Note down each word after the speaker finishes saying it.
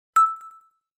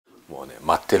もうね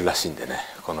待ってるらしいんでね、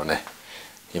このね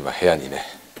今部屋にね。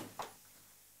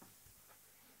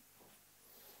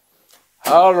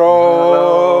ハ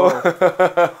ロ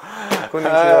ー。こんにち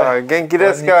は。元気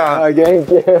ですか？元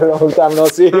気。Long time no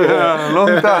see.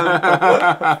 Long time.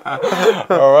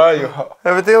 How are you?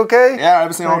 Everything okay? Yeah,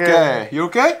 everything okay. You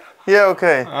okay? Yeah,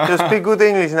 okay. You speak good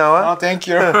English now, huh? Oh, thank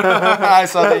you. I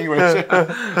study English.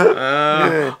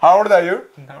 How old are you?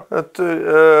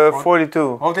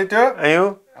 42. 42? And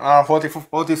you?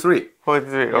 43.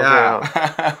 43. Okay. Yeah.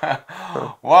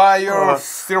 Why you're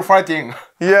still fighting?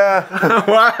 Yeah.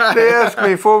 Why? They asked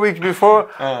me 4 weeks before.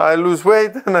 I lose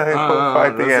weight and I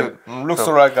fight again. Looks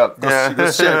like a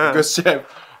good shape. Good shape.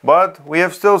 But we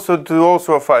have still to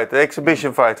also a fight, an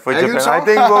exhibition fight for Japan. So? I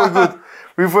think we're good.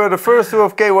 We were the first two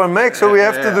of K1 Max, so we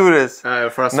have to do this.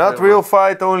 Not real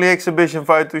fight, only exhibition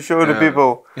fight to show the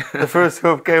people the first two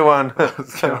of K1.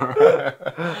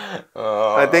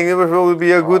 I think it will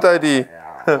be a good idea.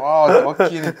 Wow,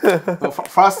 okay.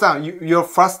 First time, your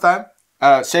first time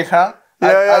shake hand?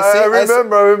 I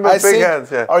remember big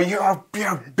hands. Yeah. Oh, you are big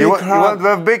hand. You want to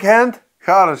have big hand?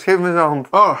 Garis, geef me zijn hand.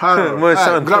 Oh, hallo. Mooi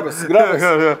zo'n. Grab eens.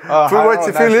 Feel what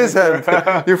you feel his hand.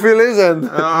 You feel his hand.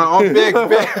 Oh, big.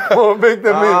 More big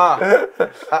than me.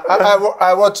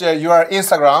 I watch your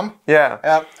Instagram.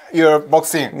 Yeah. You're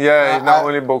boxing. Yeah, not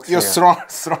only boxing. You're strong.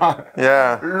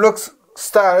 Yeah. Looks,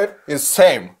 style is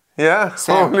same. Yeah?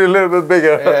 Same. Only a little bit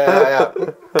bigger. Yeah.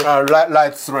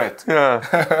 Light thread. Yeah.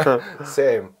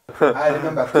 Same. I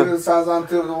remember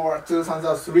 2002 or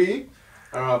 2003.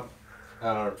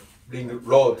 Ring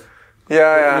road.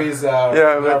 Yeah. With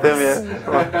with him,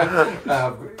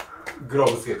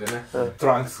 gloves つけてね。ト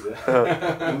ランクス。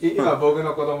今僕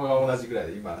の子供が同じぐらい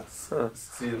で今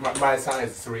my son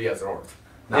is 3 years old.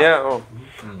 Yeah.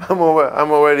 I'm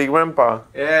already grandpa.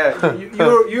 Yeah.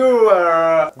 You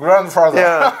are grandfather.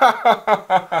 Yeah.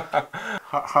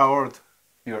 How old?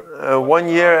 You're 1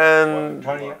 year and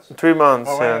 3 months.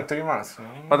 Oh, yeah. 3 months.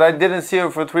 But I didn't see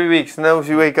her for 3 weeks. Now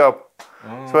she wake up.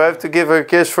 So I have to give her a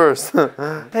kiss first.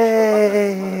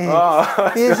 Hey!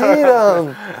 He's here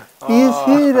dan! He's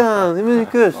here dan! Give me a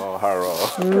kiss. Oh, hello.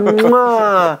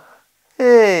 Mwah!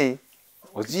 Hey!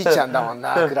 おじいちゃんだもん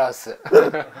な、クラウス。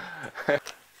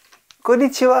こん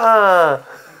にちは。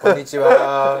こんにち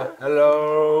は。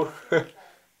Hello.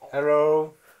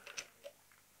 Hello.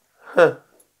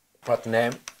 What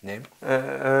name?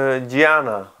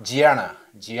 Gianna. Gianna.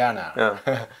 Yeah.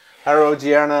 Hello,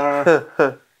 Gianna.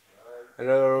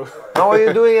 Hello. How are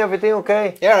you doing? Everything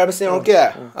okay? Yeah, everything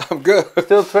okay. I'm good.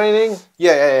 Still training?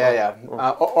 Yeah.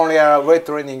 Only weight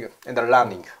training and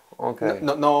running. Okay.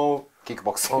 No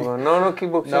kickboxing. Oh, no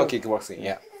kickboxing? No kickboxing,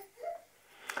 yeah.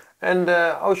 And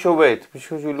how's your weight?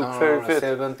 Because you look very fit.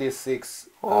 76,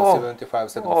 75,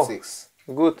 76.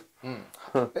 Good.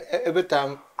 Every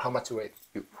time, how much weight?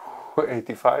 You?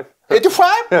 85.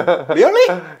 85? Really?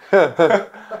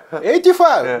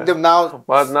 85? Yeah.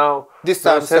 But now, this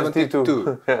time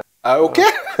 72.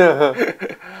 Okay?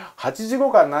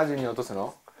 85から70に落とす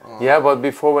の? Yeah, but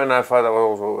before when I fought I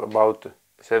was also about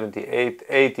 78,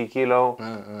 80 kilo.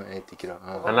 80 kilo.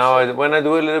 And now when I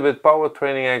do a little bit power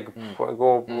training I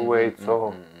go up weight.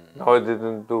 So now I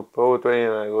didn't do power training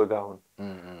and I go down.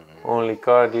 Only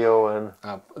cardio and...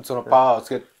 そのパワーをつ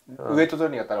け、ウエイトトレ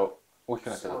ーニングやったら大きく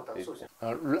なっちゃうって。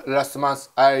Last month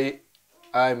I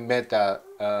met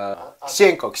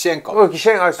Kishenko. Oh,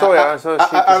 Kishenko, I saw you. I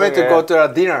went to go to a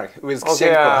dinner with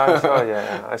Kishenko. Okay,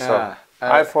 I saw.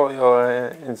 I follow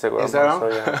your Instagram.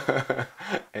 Instagram?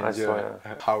 I saw,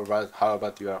 yeah. How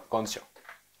about your condition?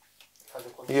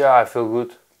 Yeah, I feel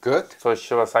good. Good? 調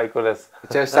子は最高です。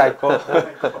最高。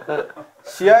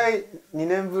試合2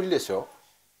年ぶりでしょ?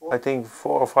 I think 4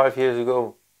 or 5 years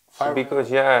ago. Because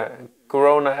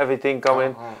Corona, everything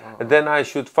coming. And then I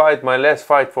should fight my last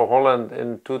fight for Holland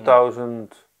in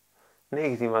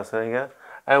 2019 was I think, yeah?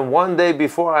 And one day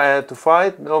before I had to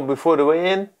fight, before the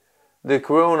weigh-in, the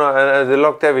Corona, they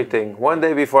locked everything. One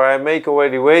day before I make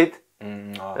already weight,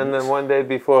 and then one day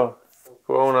before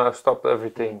Corona stopped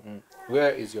everything.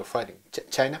 Where is your fighting?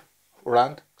 China?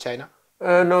 Holland? China?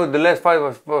 No, the last fight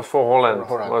was for Holland.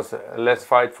 Was last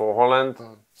fight for Holland.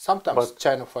 Sometimes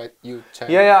China fight you.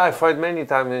 China. Yeah, I fight many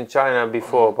times in China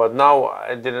before, but now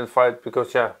I didn't fight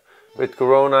because with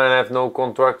Corona and I have no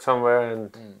contract somewhere.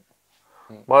 And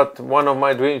but one of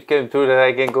my dreams came true that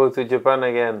I can go to Japan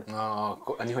again. I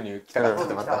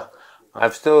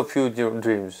have still a few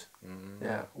dreams.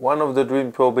 Yeah, one of the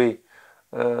dreams will be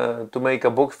to make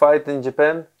a box fight in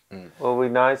Japan. Will be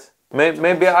nice.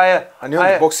 Maybe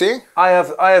boxing? I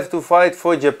have to fight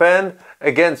for Japan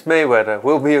against Mayweather.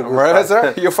 Will be a good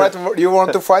Mayweather? You fight? You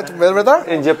want to fight Mayweather?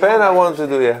 In Japan, I want to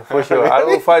do, yeah, for sure. I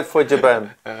will fight for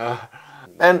Japan.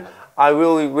 And I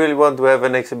really want to have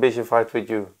an exhibition fight with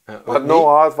you. But no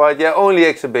hard fight, yeah, only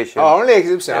exhibition. Oh, only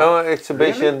exhibition?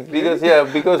 Exhibition,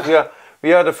 really? Because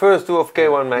we are the first two of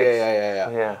K1 Max.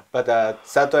 Yeah. But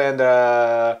Sato and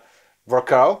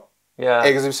Workout? Yeah.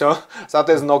 Exhibition?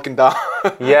 Sato is knocking down.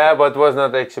 Yeah, but it was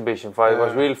not exhibition fight, it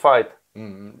was real fight.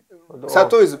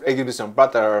 Sato is exhibition,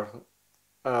 but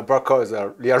Workout is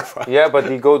a real fight. Yeah, but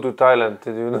he go to Thailand.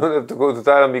 You don't have to go to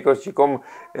Thailand because you come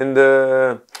in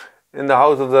the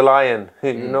house of the lion.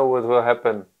 You know what will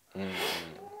happen.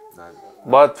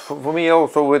 But for me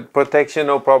also with protection,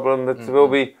 no problem. It will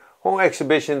be home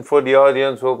exhibition for the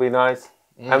audience will be nice.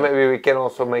 And maybe we can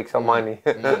also make some money.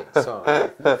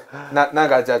 なん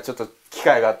かじゃあちょっと機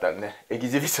会があったらね、エキ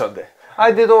シビションで。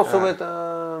I did also with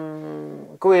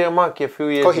Koyamaki a few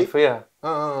years before. Yeah.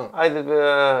 I did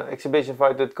exhibition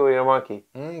fight with Koyamaki.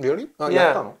 Really?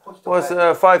 Yeah. It was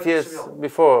 5 years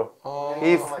before.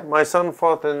 My son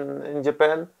fought in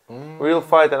Japan, real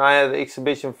fight, and I had an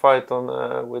exhibition fight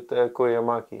on with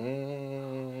Koyamaki.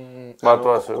 But it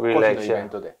was relaxed. Yeah.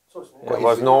 It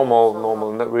was normal,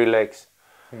 not relaxed.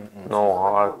 No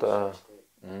hard,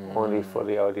 only for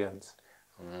the audience.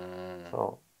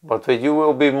 So, but with you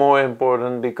will be more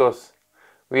important because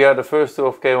we are the first two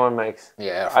of K1 Max.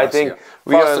 Yeah, I think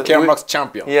we first are K1 Max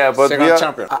champion. Yeah, but second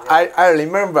champion. I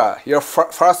remember your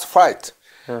first fight.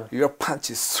 Your punch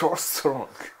is so strong.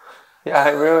 Yeah, I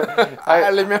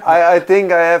remember. I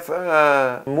think I have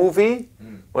a movie.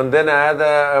 And then I had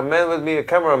a man with me, a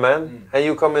cameraman, and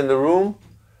you come in the room,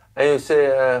 and you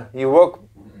say you walk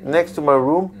next to my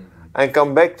room, and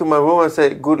come back to my room and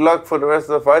say good luck for the rest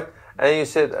of the fight, and you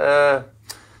said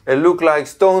it looked like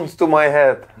stones to my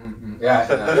head. いや、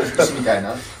石みたい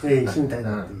な。石みたい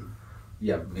な。い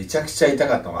や、めちゃくちゃ痛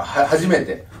かったのが初め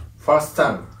て、ファーストタ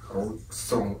イム、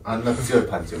あんな強い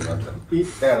パンチをもらったの。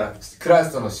だから、クラ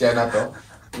スとの試合の後、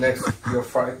next your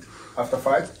fight, after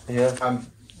fight, I'm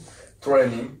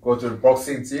training, go to the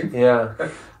boxing gym. Yeah.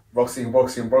 boxing.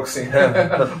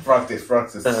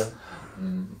 practice.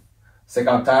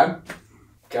 Second time,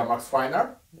 K1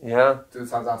 final. Yeah.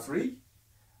 2003.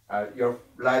 Your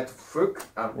right hook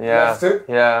and left hook.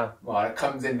 Yeah. もうあれ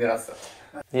完全に狙ってた。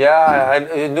Yeah,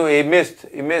 I knew he missed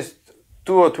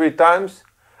 2 or 3 times,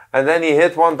 and then he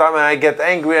hit one time, and I get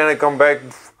angry and I come back.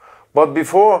 But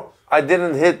before I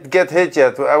didn't get hit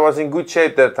yet. I was in good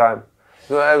shape that time.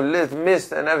 So I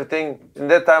missed and everything. In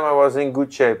that time I was in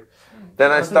good shape.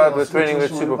 Then I started with training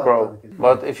with Super Pro.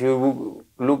 But if you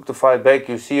look to fight back,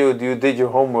 you see you did your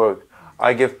homework.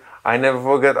 I never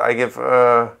forget. I give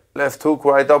left hook,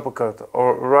 right uppercut,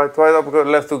 or right uppercut,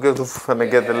 left hook, and I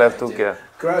get the left hook. Yeah.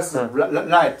 Cross,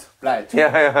 right.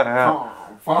 Yeah.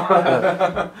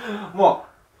 もう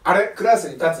あれクラス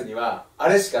に立つにはあ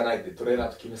れしかないってトレーナ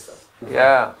ーと決めてた。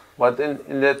Yeah, but in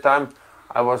that time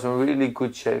I was in really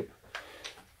good shape.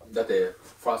 だって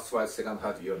first fight, second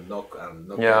fight, you knock out.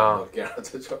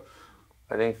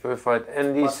 I think first fight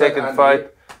and the second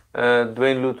fight,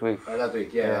 Dwayne Ludwig.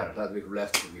 Ludwig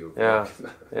left you. Yeah.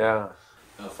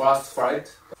 First fight,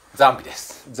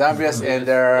 Zambias and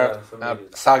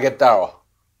Sergey Darrow.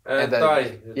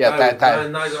 Thai.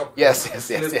 Nice Yes.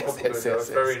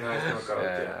 Very nice knockout.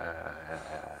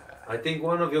 I think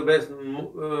one of your best,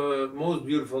 most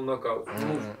beautiful knockouts.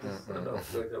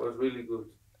 That was really good.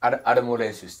 あれも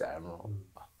練習した。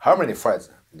How many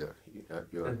fights?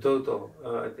 In total,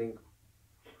 I think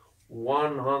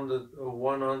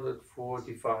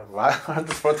 145.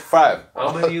 145.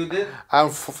 How many you did? I'm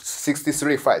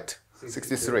 63 fight.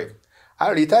 63.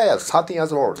 I retired 13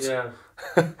 years old. Yeah.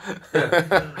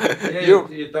 You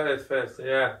retired fast.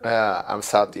 Yeah. Yeah, I'm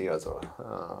 30 years old.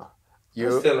 I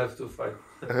still have to fight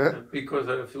because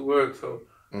I have to work. So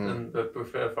and I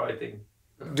prefer fighting.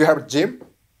 Do you have a gym?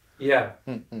 Yeah.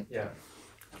 Yeah.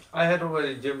 I had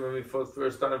already gym when we fought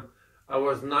first time. I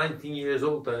was 19 years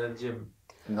old at a gym.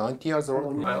 19 years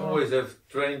old? I always have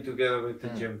trained together with the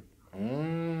gym.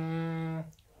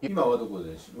 今はどこ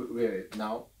で Where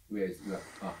now? Where is you?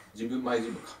 自分マイジ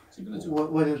ムか。自分のジム。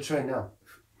Where do you train now?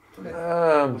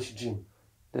 Which gym?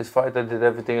 This fight I did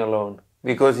everything alone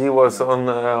because he was on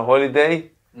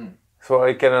holiday, so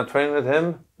I cannot train with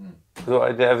him. So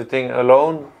I did everything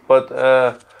alone. But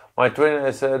my trainer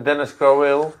is Dennis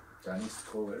Crowell.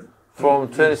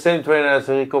 From same trainer as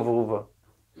Rico Verhoeven.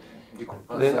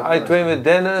 I trained with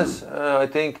Dennis, I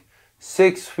think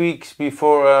 6 weeks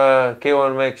before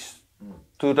K1 Max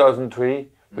 2003.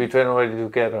 We trained already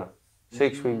together.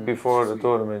 6 weeks before the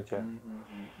tournament, yeah.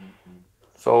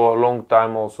 So a long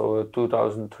time also,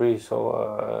 2003,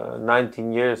 so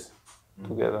 19 years.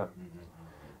 together.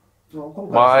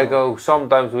 But I go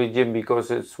sometimes with Jim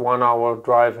because it's 1 hour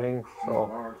driving. So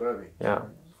yeah.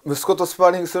 息子とスパ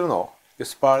ーリングするの You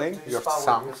sparring? Your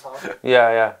son?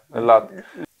 Yeah, a lot.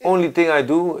 Only thing I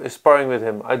do is sparring with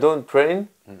him. I don't train.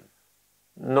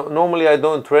 No, normally I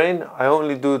don't train. I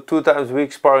only do 2 times a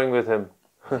week sparring with him.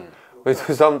 We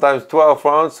do sometimes 12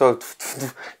 rounds, so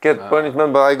get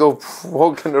punishment, but I go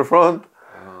walk in the front.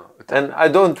 And I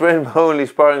don't train, but only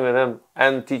sparring with him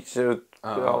and teach.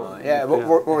 Yeah,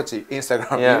 watch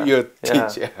Instagram. You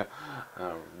teach.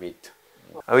 Meet.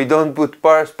 We don't put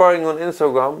sparring on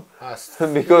Instagram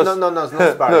because no, it's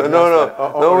not sparring.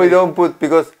 No, we don't put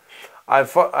because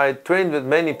I trained with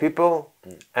many people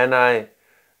and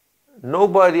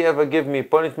nobody ever give me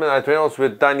punishment. I train also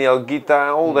with Daniel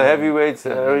Gita, all the heavyweights,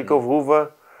 Rico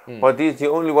Verhoeven, but he's the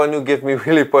only one who gives me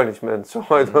really punishment, so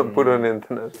I don't put on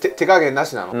internet. 手加減な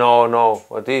しなの No,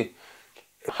 but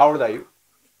How old are you?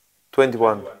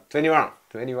 21. 21.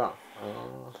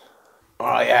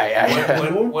 Oh, yeah.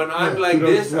 When I'm like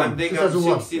this, I think I'm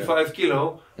 65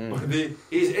 kilo, but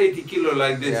he's 80 kilo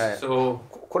like this, so...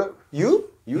 これ、You?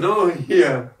 No,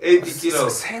 yeah, 80 kilo.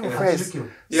 Same face.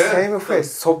 Same face.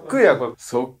 そっくりや、これ。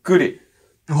そっくり。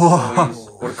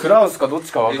これクラウスかどっ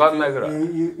ちかわかんないぐらい。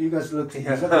You guys look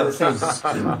exactly the same.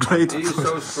 He's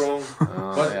so strong.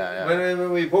 But whenever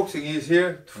we boxing, he's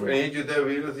here.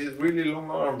 He's really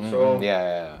long arms. So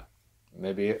Yeah.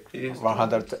 Maybe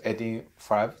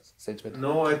 185 centimeters?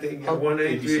 No, I think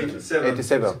 187.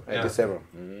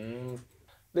 87.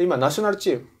 で、今、ナショナル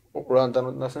チーム。オランダ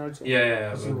のナショナルチーム。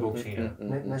Yeah, we're boxing.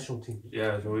 National team.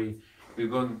 Yeah, so we're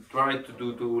going to try to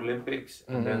do the Olympics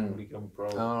and then become pro.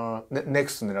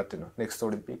 Next 狙ってるの Next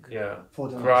Olympic? Yeah,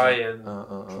 try and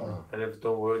if it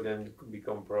don't work, then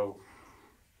become pro.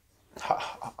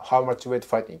 How much weight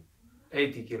fighting?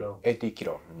 80 kilo. 80 キ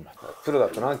ロ。プロだ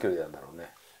と何キロなんだろう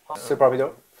ね。スーパーミド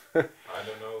ル I don't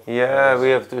know. Yeah, we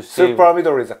have to see. スーパーミ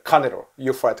ドル is a Canelo.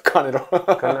 You fight Canelo.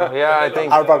 Yeah, I think.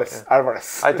 Alvarez.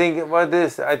 I think what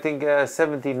is? I think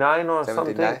 79 or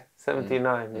something.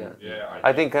 79. Yeah.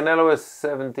 I think Canelo is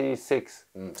 76.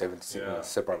 76.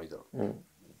 スーパーミドル。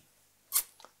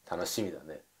楽しみだ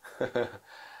ね。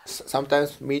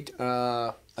Sometimes meet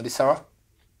Addis Ababa?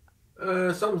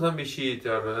 Sometimes we see each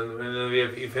other and when we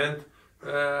have event.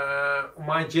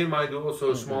 My gym, I do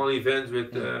also small events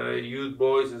with youth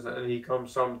boys, and he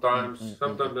comes sometimes.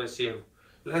 Sometimes I see him.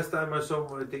 Last time I saw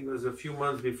him, I think it was a few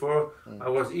months before. I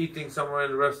was eating somewhere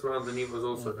in a restaurant, and he was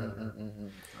also there.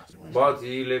 But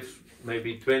he lives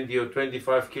maybe 20 or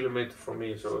 25 kilometers from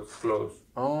me, so it's close.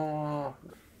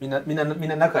 みんな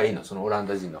仲いいのそのオラン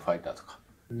ダ人のファイターとか。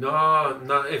No,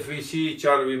 not if we see each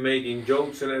other, we're making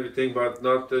jokes and everything, but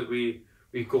not that we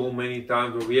call many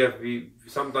times, or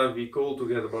sometimes we call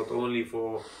together, but only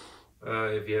for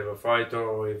if you have a fighter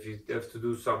or if you have to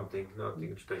do something,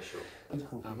 nothing special.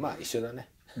 まあ一緒だね。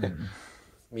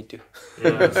Me too.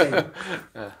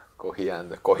 Yeah, コーヒ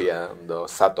ー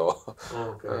佐藤。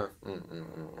Okay.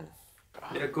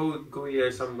 Yeah, Kohi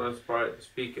I sometimes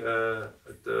speak at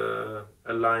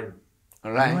a line. A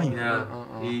line? Yeah,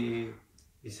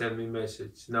 he sent me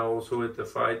message. Now also at the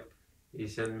fight, he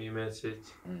sent me message.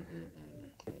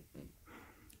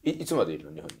 いつまでい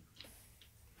るの日本に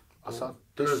朝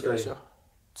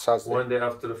One day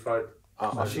after the fight.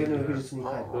 試合の翌日に帰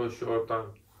る。So short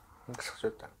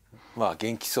time. まあ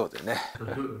元気そうでね。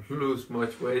Lose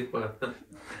much weight, but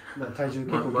体重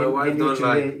結構減量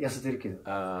中で痩せてるけど。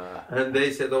And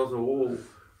they said also, oh,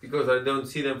 because I don't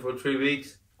see them for 3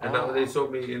 weeks, and now they saw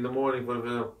me in the morning for the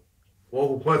film.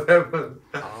 Oh, what happened?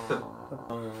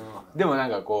 でもなん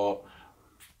かこう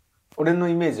俺の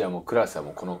イメージはもうクラスは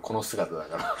もうこの姿だ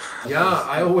から。Yeah,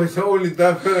 I always only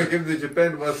time when I came to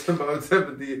Japan was about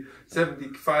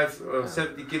 75 or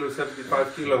 70 kilos,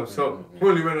 75 kilos. So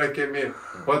only when I came here.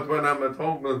 But when I'm at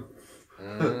home.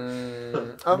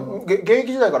 現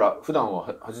役時代から普段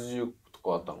は80と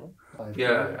かあったの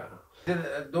Yeah. Then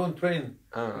I don't train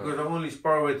because I only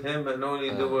spar with him and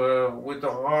only do with the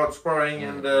hard sparring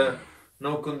and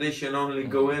no condition. Only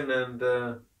go in and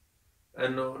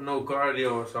no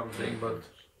cardio or something. But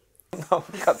大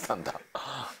きかったんだ。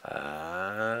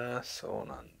そう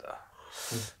なんだ。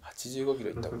85キロ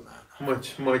いったもんな。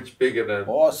much bigger than.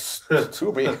 Oh,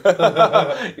 too big.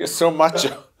 You're so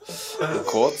much.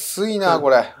 ごついなこ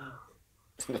れ。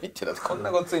何言ってだってこん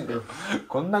なごついんだよ。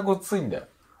こんなごついんだよ。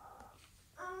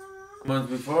Months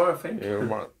before, I think.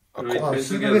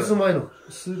 数ヶ月前の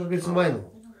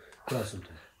クラスみた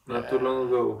いな。Not too long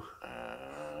ago.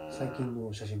 最近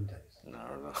の写真みたいです。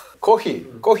コーヒ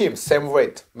ー same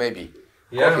weight maybe.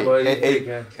 Yeah, but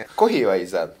coffee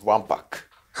is a 1 pack.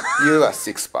 You are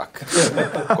 6 pack.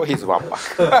 He's 1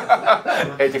 pack.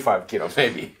 85 kilo,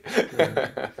 maybe.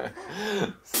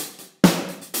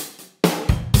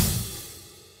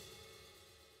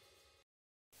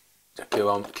 じゃあ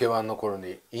K1 の頃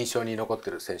に印象に残っ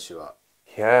てる選手は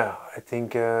Yeah, I think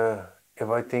if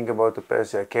I think about the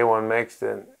past, yeah, K1 Max,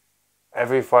 then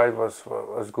every fight was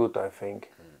good, I think.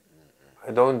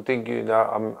 I don't think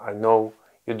I know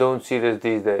you don't see this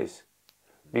these days.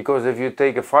 Because if you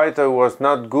take a fighter who was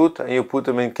not good and you put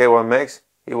him in K1 Max,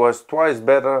 he was twice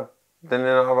better than in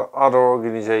other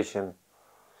organization.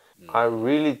 I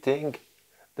really think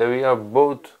that we are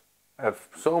both have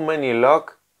so many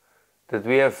luck that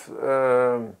we have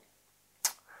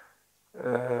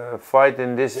fight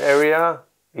in this area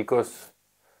because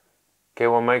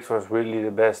K1 Max was really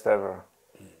the best ever,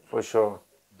 for sure.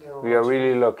 We are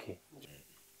really lucky.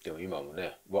 でも今も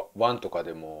ね、ワンとか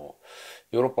でも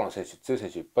ヨーロッパの選手、強い選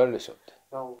手いっぱいいるでしょって。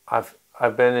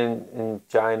I've been in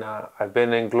China, I've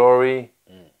been in Glory,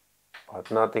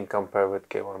 but nothing compared with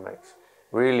K1 Max.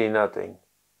 Really nothing.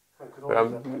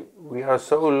 We are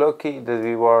so lucky that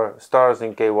we were stars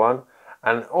in K1,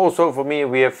 and also for me,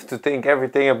 we have to think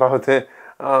everything about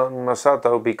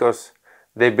Masato because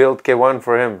they built K1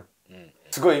 for him.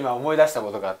 すごい今思い出した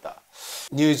ことがあった。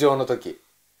入場の時、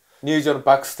入場の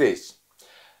バックステージ。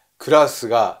クラウス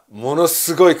がもの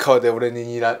すごい顔で俺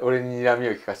に睨み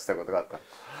を聞かせたことがあった。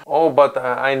Oh, but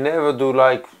I never do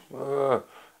like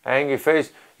angry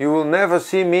face. You will never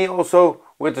see me also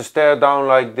with a stare down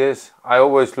like this. I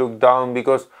always look down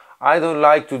because I don't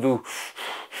like to do.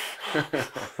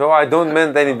 So I don't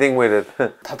meant anything with it.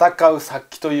 戦う殺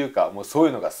気というか、もうそうい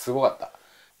うのがすごかった。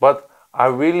But I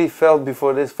really felt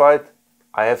before this fight,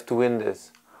 I have to win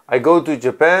this. I go to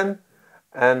Japan.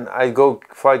 And I go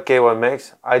fight K1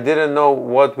 Max. I didn't know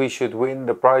what we should win,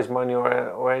 the prize money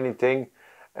or anything.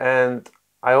 And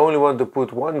I only want to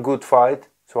put one good fight.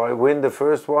 So I win the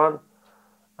first one.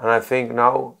 And I think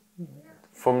now,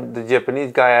 from the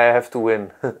Japanese guy, I have to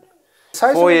win.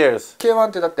 4 years. K1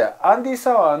 ってだってアンディ・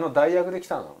サワーの代役で来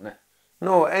たのね。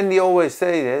No, Andy always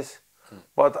say this.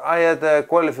 But I had a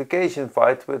qualification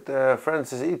fight with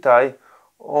Francis Itai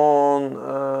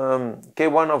on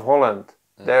K1 of Holland.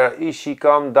 There Ishii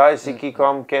come, Daisuke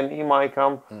come, Ken Imai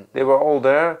come, they were all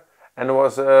there, and it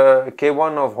was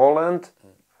K1 of Holland,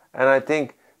 and I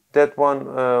think that one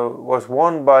was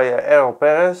won by Errol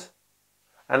Perez,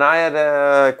 and I had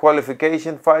a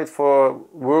qualification fight for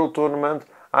World Tournament.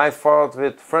 I fought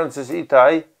with Francis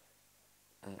Itai,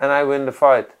 and I win the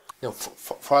fight. でもフ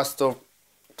ァースト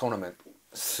トーナメント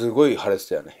すごい晴れて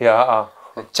たよね。Yeah.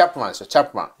 チャップマンでしょ、チャッ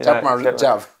プマン。チャップマン、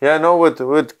jab. Yeah, no,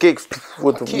 with kicks,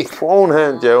 with own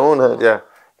hand, yeah.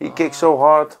 He kicked so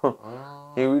hard.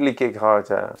 He really kicked hard,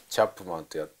 yeah. チャップマン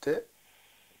とやって。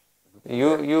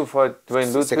You fight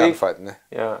Dwayne Ludwig. Second fight ね。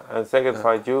Yeah, and second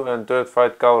fight you, and third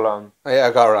fight Gaulan. Yeah,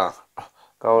 Gaulan.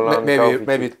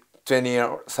 Maybe 20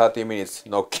 or 30 minutes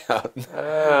knockout.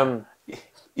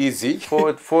 Easy.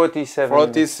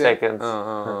 47 seconds.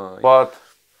 But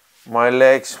my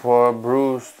legs were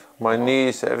bruised. My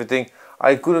knees, everything.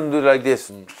 I couldn't do like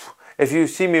this. If you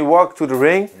see me walk to the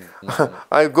ring,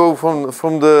 I go from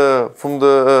the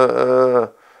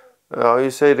how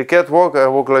you say the catwalk. I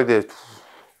walk like this,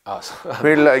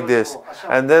 really like this,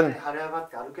 and then.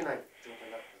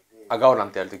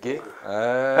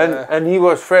 And he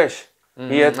was fresh.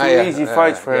 He had 2 easy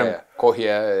fights for him. Go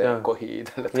easy.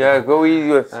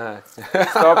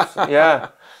 Stops. Yeah.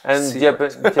 And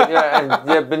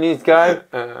Japanese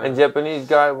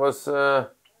guy was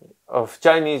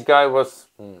Chinese guy was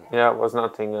was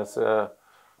nothing.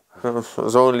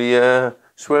 Was only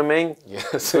swimming.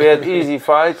 So we had easy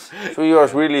fights. So he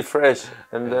was really fresh,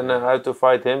 and then I had to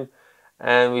fight him.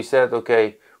 And we said,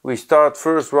 okay, we start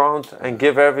first round and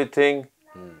give everything,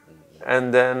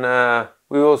 and then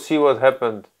we will see what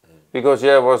happened. Because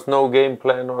there was no game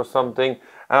plan or something.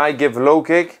 And I give low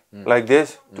kick like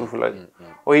this.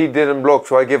 Or he didn't block,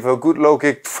 so I give a good low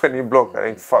kick when he blocked. I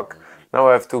think, fuck, now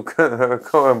I have to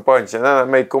go and punch. And then I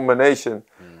make combination.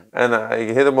 And I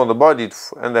hit him on the body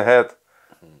and the head.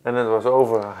 And it was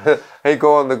over. He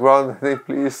go on the ground and he,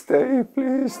 please stay,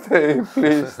 please stay,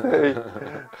 please stay.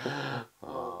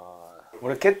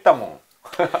 俺蹴ったもん。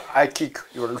I kick,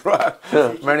 you're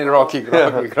many raw kick.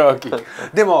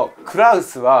 でもクラウ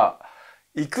スは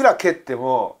いくら蹴って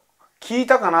も効い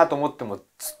たかなと思っても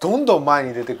どんどん前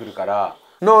に出てくるから。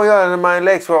No, yeah, my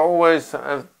legs were always.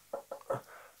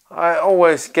 I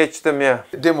always catch them, yeah.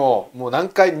 でももう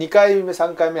2回目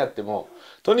3回目やっても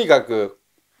とにかく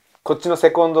こっちの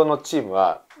セコンドのチーム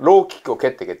はローキックを蹴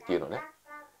ってけっていうのね。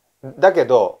だけ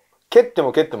ど蹴って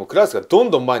もクラウスがどん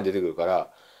どん前に出てくるから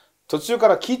途中か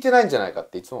ら聞いてないんじゃないかっ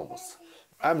ていつも思うんです。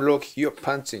I'm looking, you're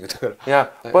punching だから。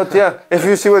Yeah, but yeah, if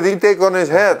you see what he take on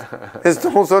his head, it's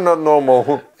also not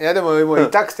normal. いやでももう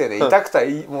痛くてね、痛く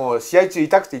てもう試合中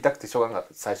痛くてしょうがなかっ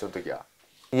た、最初の時は。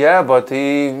Yeah, but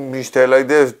he stayed like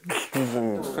this.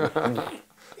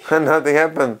 And nothing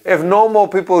happened. If normal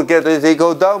people get it, they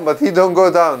go down, but he don't go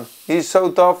down. He's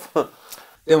so tough.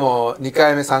 でも2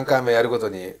回目3回目やるごと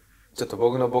にちょっと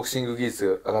僕のボクシング技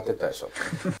術上がってったでしょ。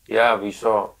Yeah, we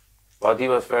saw. But he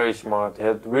was very smart. He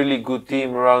had really good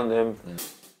team around him.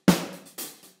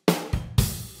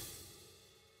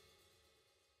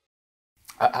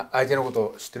 相手のこ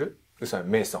と知ってる？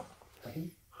メイソン。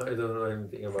I don't know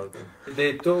anything about him.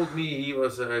 They told me he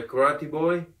was a karate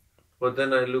boy, but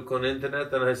then I look on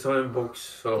internet and I saw him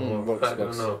box. So I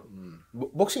don't know.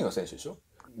 ボクシングの選手でしょ？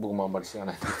僕もあんまり知ら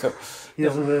ないんだけ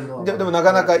ど。でもな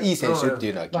かなかいい選手ってい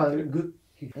うのは聞いてる。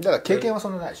だから経験はそ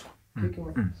んなないでしょ。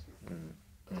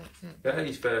Yeah,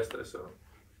 he's fast, I saw.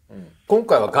 今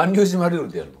回は巌流島ルー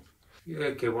ルでやるの？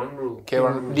 Yeah, K1 rule.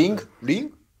 K1 リング？リン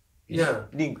グ？ Yeah.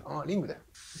 リング。あ、リングだよ。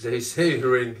They say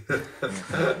ring.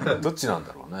 どっちなん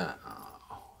だろうね。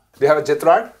They have a jet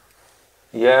lag?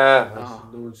 Yeah.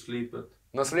 Don't sleep.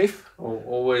 No sleep?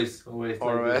 Always.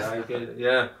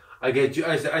 Yeah. I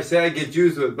say I get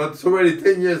used to it, but it's already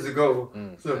 10 years ago.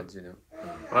 So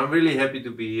I'm really happy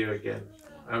to be here again.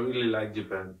 I really like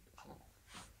Japan.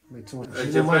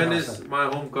 Japan is my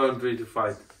home country to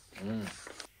fight.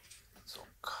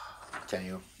 Can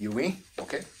you win?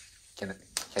 Okay.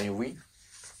 Can you win?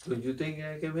 Don't you think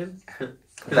I can win?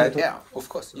 Yeah, of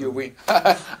course you win.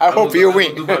 I hope you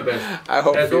win. I will do my best.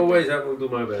 As always, I will do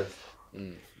my best.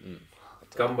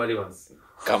 頑張ります。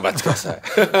頑張ってください。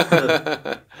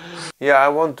Yeah, I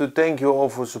want to thank you all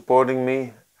for supporting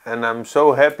me, and I'm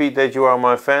so happy that you are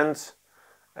my fans.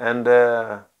 And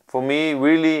for me,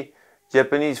 really,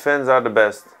 Japanese fans are the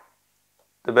best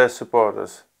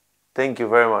supporters. Thank you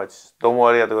very much. どうも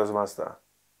ありがとうございました。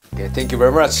Okay, thank you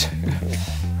very much.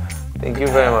 Thank you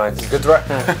very much. Good try.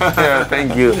 Yeah,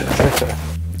 thank you.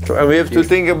 And we have to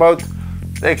think about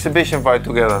the exhibition fight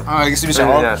together. Exhibition.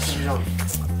 Yeah.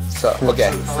 So,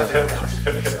 okay.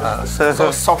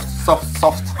 So soft.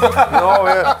 No,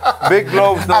 yeah. Big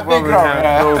gloves, no problem. Big glove,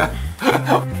 Yeah, no.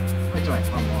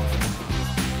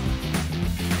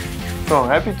 So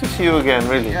happy to see you again,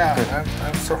 really. Yeah,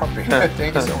 I'm so happy.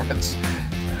 Thank you so much.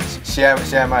 試合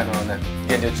前のね、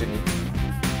減量中に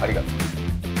ありがとう。